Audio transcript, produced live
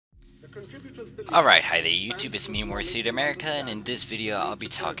Alright, hi there YouTube, it's me, Morphsuit America, and in this video I'll be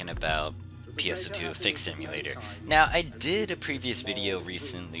talking about PSO2 Affix Simulator. Now, I did a previous video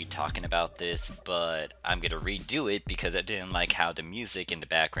recently talking about this, but I'm gonna redo it because I didn't like how the music in the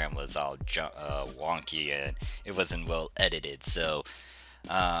background was all wonky and it wasn't well edited, so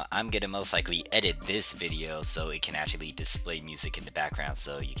I'm gonna most likely edit this video so it can actually display music in the background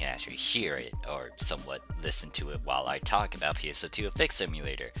so you can actually hear it or somewhat listen to it while I talk about PSO2 Affix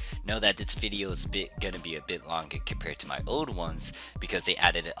Simulator. Know that this video is gonna be a bit longer compared to my old ones because they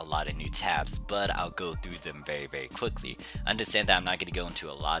added a lot of new tabs, but I'll go through them very quickly. Understand that I'm not gonna go into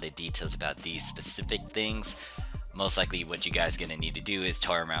a lot of details about these specific things. Most likely what you guys gonna need to do is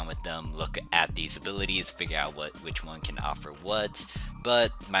toy around with them, look at these abilities, figure out which one can offer what,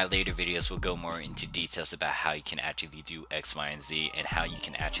 but my later videos will go more into details about how you can actually do X, Y, and Z and how you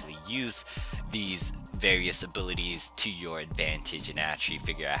can actually use these various abilities to your advantage and actually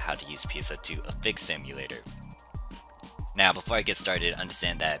figure out how to use PSO2 Affix Simulator. Now, before I get started,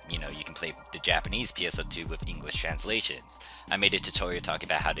 understand that, you can play the Japanese PSO2 with English translations. I made a tutorial talking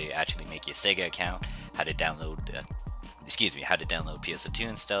about how to actually make your Sega account, how to download, how to download PSO2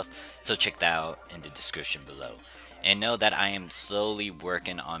 and stuff, so check that out in the description below. And know that I am slowly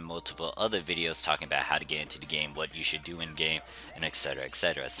working on multiple other videos talking about how to get into the game, what you should do in game, and etc,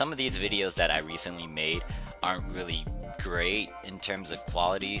 etc. Some of these videos that I recently made aren't really great in terms of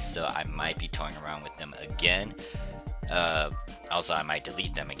quality, so I might be toying around with them again. Also, I might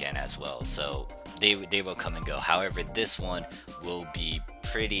delete them again as well, so they will come and go. However, this one will be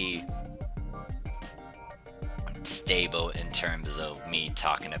pretty stable in terms of me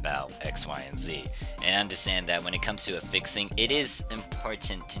talking about X, Y, and Z. And understand that when it comes to affixing, it is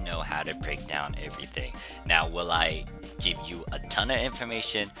important to know how to break down everything. Now, will I give you a ton of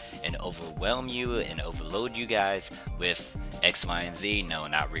information and overwhelm you and overload you guys with X, Y, and Z? No,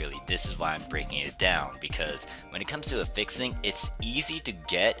 not really. This is why I'm breaking it down, because when it comes to affixing, it's easy to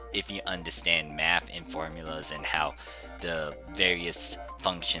get if you understand math and formulas and how the various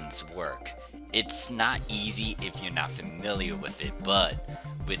functions work. It's not easy if you're not familiar with it, but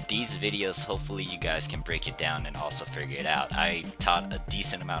with these videos, hopefully you guys can break it down and also figure it out. I taught a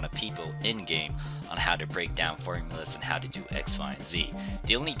decent amount of people in-game on how to break down formulas and how to do X, Y, and Z.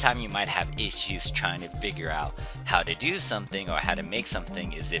 The only time you might have issues trying to figure out how to do something or how to make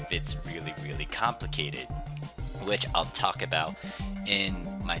something is if it's really complicated, which I'll talk about in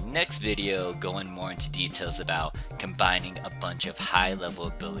my next video, going more into details about combining a bunch of high-level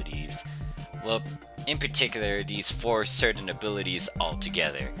abilities. Well, in particular, these 4 certain abilities all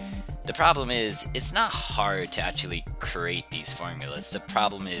together. The problem is, it's not hard to actually create these formulas. The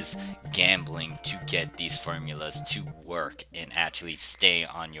problem is gambling to get these formulas to work and actually stay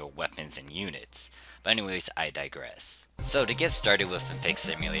on your weapons and units. But anyways, I digress. So to get started with Affix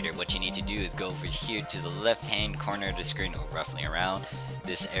Simulator, what you need to do is go over here to the left hand corner of the screen, or roughly around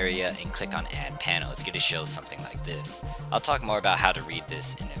this area, and click on Add Panel. It's going to show something like this. I'll talk more about how to read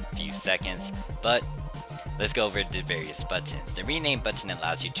this in a few seconds, but let's go over the various buttons. The rename button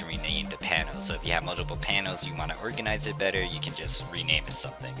allows you to rename the panel. So if you have multiple panels, you want to organize it better, you can just rename it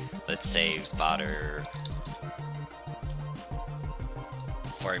something. Let's say Fodder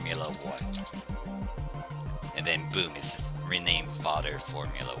Formula 1. And then boom, it's renamed Fodder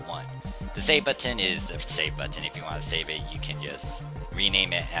Formula 1. The save button is the save button. If you want to save it, you can just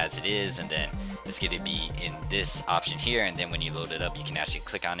rename it as it is, and then it's going to be in this option here, and then when you load it up, you can actually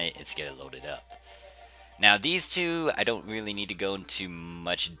click on it, it's going to load it up. Now these two I don't really need to go into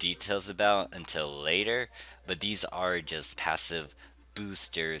much details about until later, but these are just passive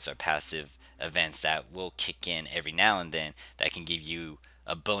boosters or passive events that will kick in every now and then that can give you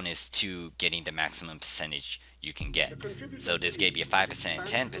a bonus to getting the maximum percentage you can get. So this gave you 5%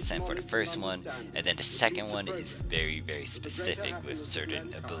 and 10% for the first one, and then the second one is very specific with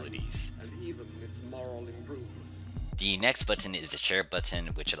certain abilities. The next button is the share button,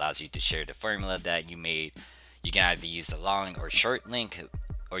 which allows you to share the formula that you made. You can either use the long or short link,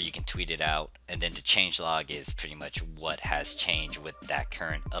 or you can tweet it out, and then the changelog is pretty much what has changed with that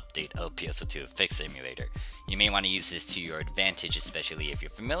current update of PSO2 Affix Simulator. You may want to use this to your advantage, especially if you're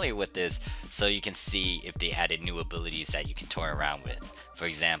familiar with this, so you can see if they added new abilities that you can toy around with. For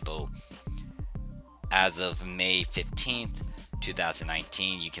example, as of May 15th,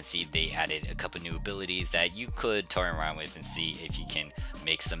 2019, you can see they added a couple new abilities that you could toy around with and see if you can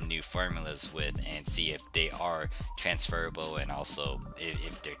make some new formulas with, and see if they are transferable, and also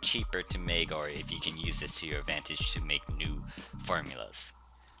if they're cheaper to make, or if you can use this to your advantage to make new formulas.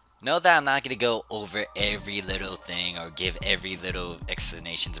 Know that I'm not going to go over every little thing or give every little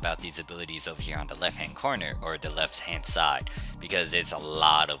explanations about these abilities over here on the left hand corner or the left hand side, because there's a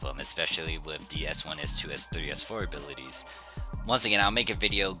lot of them, especially with the S1, S2, S3, S4 abilities. Once again, I'll make a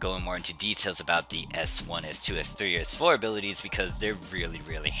video going more into details about the S1, S2, S3, S4 abilities because they're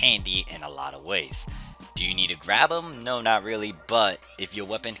really handy in a lot of ways. Do you need to grab them? No, not really, but if your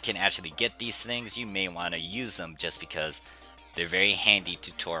weapon can actually get these things, you may want to use them just because they're very handy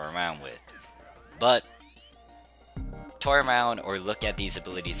to toy around with. But toy around or look at these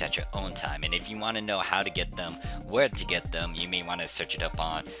abilities at your own time, and if you want to know how to get them, where to get them, you may want to search it up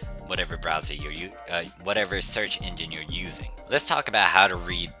on whatever browser whatever search engine you're using. Let's talk about how to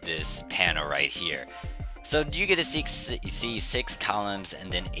read this panel right here. So you get to see 6 columns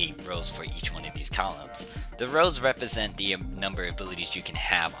and then 8 rows for each one of these columns. The rows represent the number of abilities you can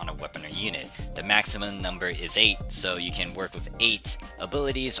have on a weapon or unit. The maximum number is 8, so you can work with 8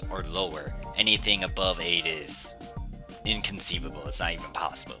 abilities or lower. Anything above 8 is inconceivable, it's not even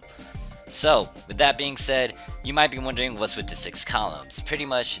possible. So, with that being said, you might be wondering what's with the 6 columns. Pretty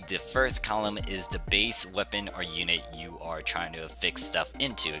much, the first column is the base weapon or unit you are trying to affix stuff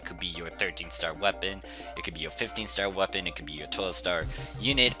into. It could be your 13-star weapon, it could be your 15-star weapon, it could be your 12-star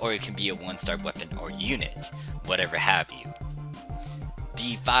unit, or it can be a 1-star weapon or unit, whatever have you.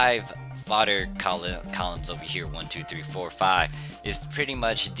 The 5 fodder columns over here, 1, 2, 3, 4, 5, is pretty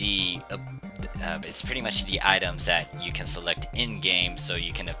much the items that you can select in-game so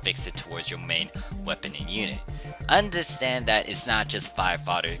you can affix it towards your main weapon and unit. Understand that it's not just 5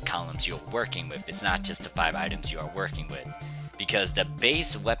 fodder columns you're working with, it's not just the 5 items you are working with, because the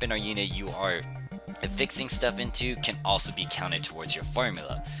base weapon or unit you are affixing stuff into can also be counted towards your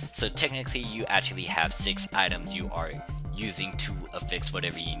formula. So technically you actually have 6 items you are using to affix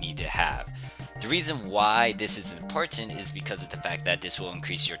whatever you need to have. The reason why this is important is because of the fact that this will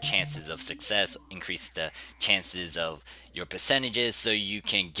increase your chances of success, increase the chances of your percentages so you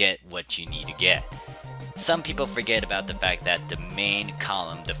can get what you need to get. Some people forget about the fact that the main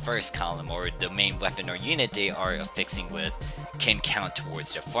column, the first column, or the main weapon or unit they are affixing with can count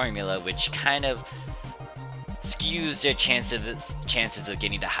towards their formula, which kind of skews their chances of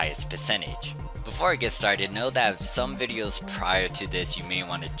getting the highest percentage. Before I get started, know that some videos prior to this you may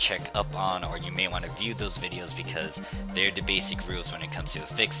want to check up on, or you may want to view those videos because they're the basic rules when it comes to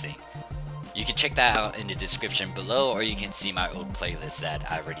affixing. You can check that out in the description below, or you can see my old playlist that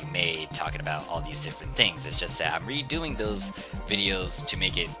I already made talking about all these different things. It's just that I'm redoing those videos to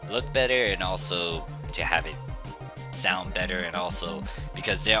make it look better and also to have it sound better, and also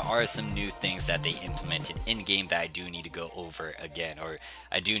because there are some new things that they implemented in-game that I do need to go over again, or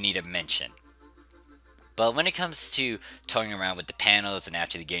I do need to mention. But when it comes to toying around with the panels and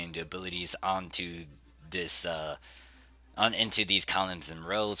actually getting the abilities onto this into these columns and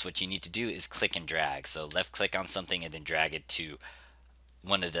rows, what you need to do is click and drag. So left click on something and then drag it to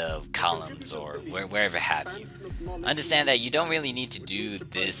one of the columns or wherever have you. Understand that you don't really need to do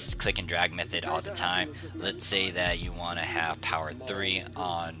this click and drag method all the time. Let's say that you want to have power 3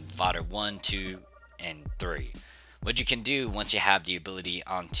 on fodder 1, 2, and 3. What you can do once you have the ability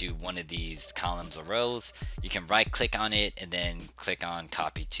onto one of these columns or rows, you can right click on it and then click on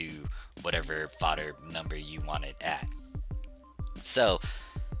copy to whatever fodder number you want it at. So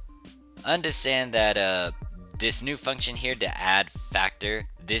understand that this new function here, the add factor,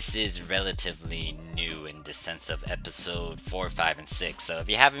 this is relatively new in the sense of episode 4, 5, and 6. So if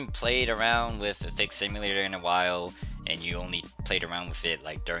you haven't played around with Affix Simulator in a while, and you only played around with it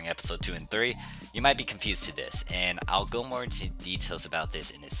like during episode 2 and 3, you might be confused to this, and I'll go more into details about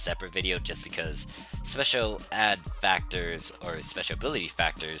this in a separate video, just because special add factors or special ability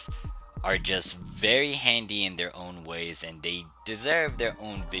factors are just very handy in their own ways, and they deserve their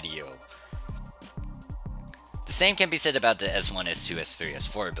own video. The same can be said about the S1, S2, S3,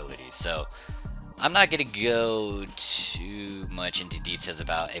 S4 abilities, so I'm not going to go too much into details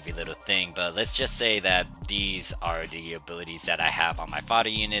about every little thing, but let's just say that these are the abilities that I have on my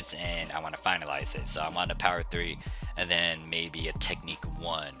fodder units and I want to finalize it. So I'm on a power 3 and then maybe a technique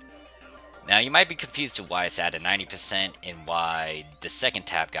 1. Now you might be confused to why it's at a 90% and why the second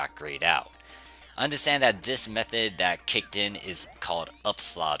tab got grayed out. Understand that this method that kicked in is called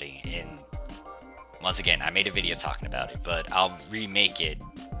upslotting, and once again I made a video talking about it, but I'll remake it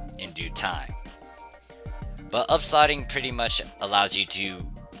in due time. But upslotting pretty much allows you to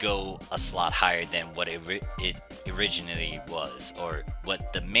go a slot higher than what it originally was, or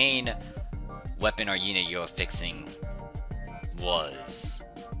what the main weapon or unit you're affixing was.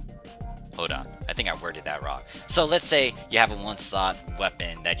 Hold on, I think I worded that wrong. So let's say you have a 1-slot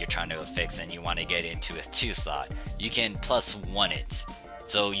weapon that you're trying to affix and you want to get into a 2-slot. You can +1 it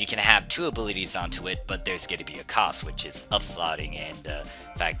So you can have two abilities onto it, but there's going to be a cost, which is upslotting and the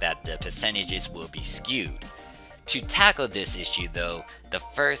fact that the percentages will be skewed. To tackle this issue though, the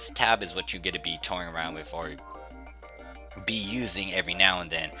first tab is what you're going to be toying around with or be using every now and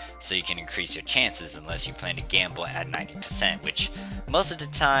then, so you can increase your chances unless you plan to gamble at 90%, which most of the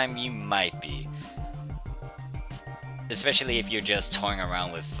time you might be. Especially if you're just toying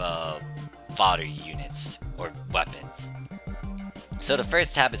around with fodder units or weapons. So the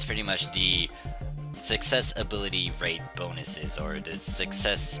first tab is pretty much the success ability rate bonuses, or the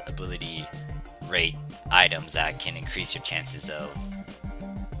success ability rate items that can increase your chances of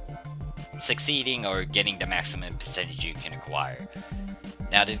succeeding or getting the maximum percentage you can acquire.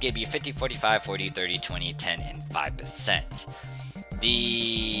 Now there's going to be 50, 45, 40, 30, 20, 10, and 5%.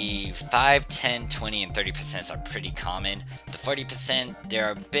 The 5, 10, 20, and 30% are pretty common. The 40%,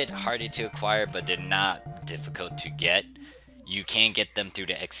 they're a bit harder to acquire, but they're not difficult to get. You can get them through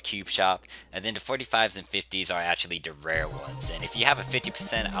the Excube shop. And then the 45s and 50s are actually the rare ones. And if you have a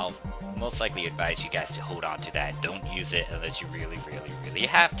 50%, I'll most likely advise you guys to hold on to that. Don't use it unless you really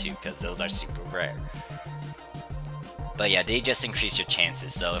have to, because those are super rare. But yeah, they just increase your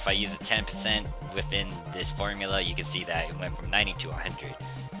chances. So if I use a 10% within this formula, you can see that it went from 90 to 100.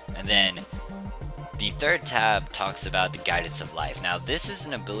 And then the third tab talks about the Guidance of Life. Now this is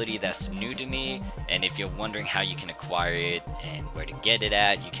an ability that's new to me, and if you're wondering how you can acquire it and where to get it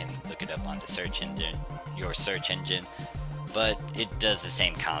at, you can look it up on the search engine, your search engine. But it does the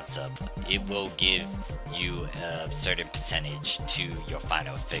same concept. It will give you a certain percentage to your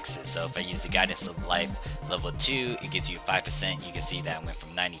final affixes. So if I use the Guidance of Life level 2, it gives you 5%. You can see that went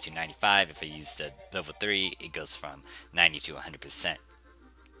from 90 to 95. If I use the level 3, it goes from 90 to 100%.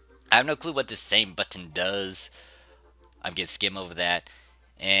 I have no clue what this same button does. I'm gonna skim over that.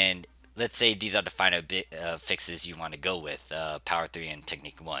 And let's say these are the final fixes you want to go with, Power 3 and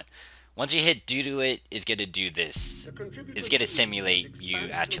Technique 1. Once you hit due to it, it's going to do this. It's going to simulate you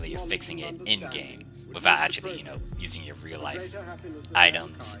actually affixing it in-game without actually, you know, using your real-life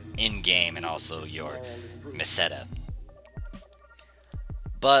items in-game and also your meseta.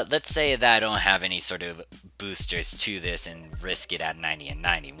 But let's say that I don't have any sort of boosters to this and risk it at 90 and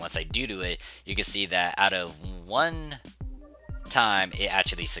 90. Once I do it, you can see that out of one time, it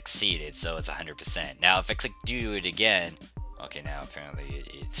actually succeeded, so it's 100%. Now, if I click do it again, okay, now apparently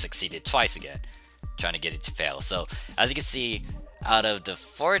it succeeded twice again, trying to get it to fail. So, as you can see, out of the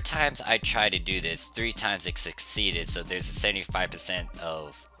 4 times I tried to do this, 3 times it succeeded, so there's a 75%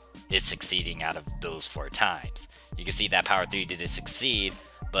 of it succeeding out of those 4 times. You can see that Power 3 didn't succeed,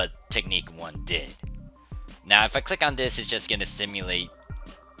 but Technique 1 did. Now, if I click on this, it's just going to simulate...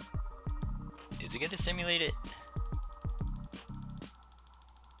 Is it going to simulate it?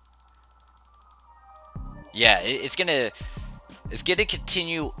 Yeah, it's gonna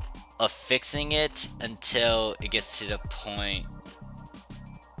continue affixing it until it gets to the point.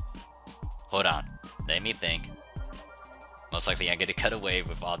 Hold on, let me think. Most likely I'm gonna cut away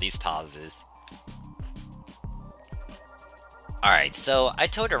with all these pauses. Alright, so I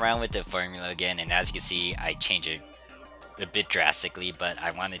toyed around with the formula again, and as you can see, I changed it a bit drastically, but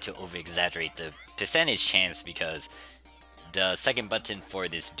I wanted to over-exaggerate the percentage chance because the second button for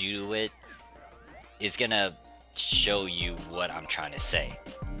this do to it is gonna show you what I'm trying to say.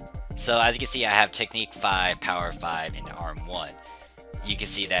 So as you can see, I have Technique 5, Power 5, and Arm 1. You can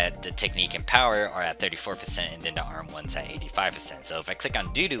see that the Technique and Power are at 34%, and then the Arm 1's at 85%. So if I click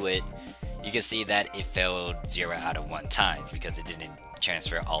on do to it, you can see that it failed 0 out of 1 times because it didn't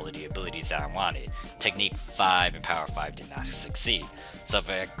transfer all of the abilities that I wanted. Technique 5 and Power 5 did not succeed. So if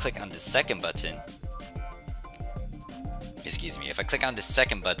I click on the second button, if I click on the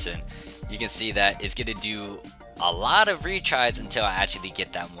second button, you can see that it's going to do a lot of retries until I actually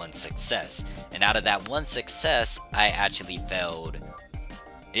get that 1 success. And out of that 1 success, I actually failed.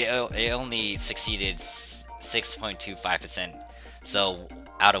 It only succeeded 6.25%. So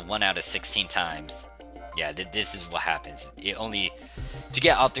out of 1 out of 16 times, yeah, this is what happens. To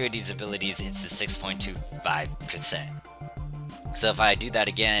get all 3 of these abilities, it's a 6.25%. So if I do that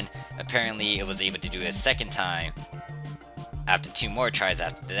again, apparently it was able to do it a second time after 2 more tries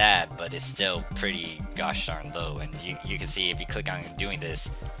after that, but it's still pretty gosh darn low. And you can see if you click on doing this,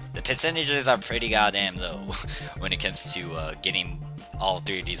 the percentages are pretty goddamn low when it comes to getting all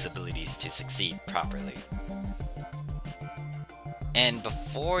 3 of these abilities to succeed properly. And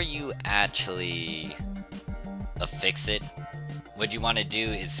before you actually affix it, what you want to do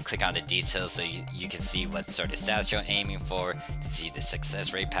is click on the details so you can see what sort of stats you're aiming for, to see the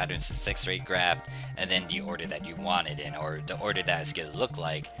success rate pattern, success rate graph, and then the order that you want it in, or the order that it's going to look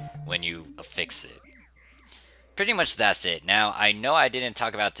like when you affix it. pretty much that's it. Now, I know I didn't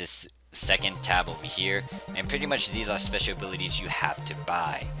talk about this second tab over here, and pretty much these are special abilities you have to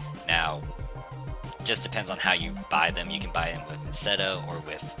buy. Now, just depends on how you buy them. You can buy them with Meseta or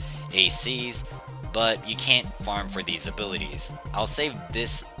with ACs, but you can't farm for these abilities. I'll save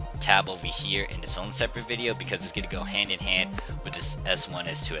this tab over here in its own separate video because it's going to go hand in hand with this S1,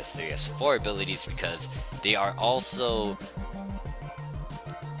 S2, S3, S4 abilities, because they are also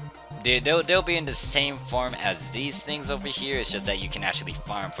they'll be in the same form as these things over here. It's just that you can actually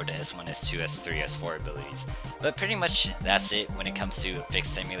farm for the S1, S2, S3, S4 abilities. But pretty much that's it when it comes to Affix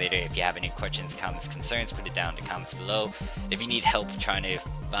Simulator. If you have any questions, comments, concerns, put it down in the comments below. If you need help trying to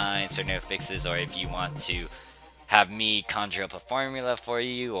find certain affixes, or if you want to have me conjure up a formula for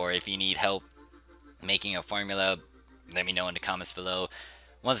you, or if you need help making a formula, let me know in the comments below.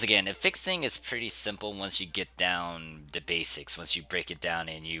 Once again, affixing is pretty simple once you get down the basics. Once you break it down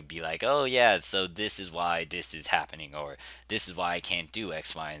and you be like, oh yeah, so this is why this is happening, or this is why I can't do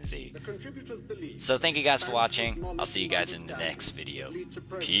X, Y, and Z. So thank you guys for watching. I'll see you guys in the next video.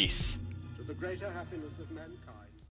 Peace.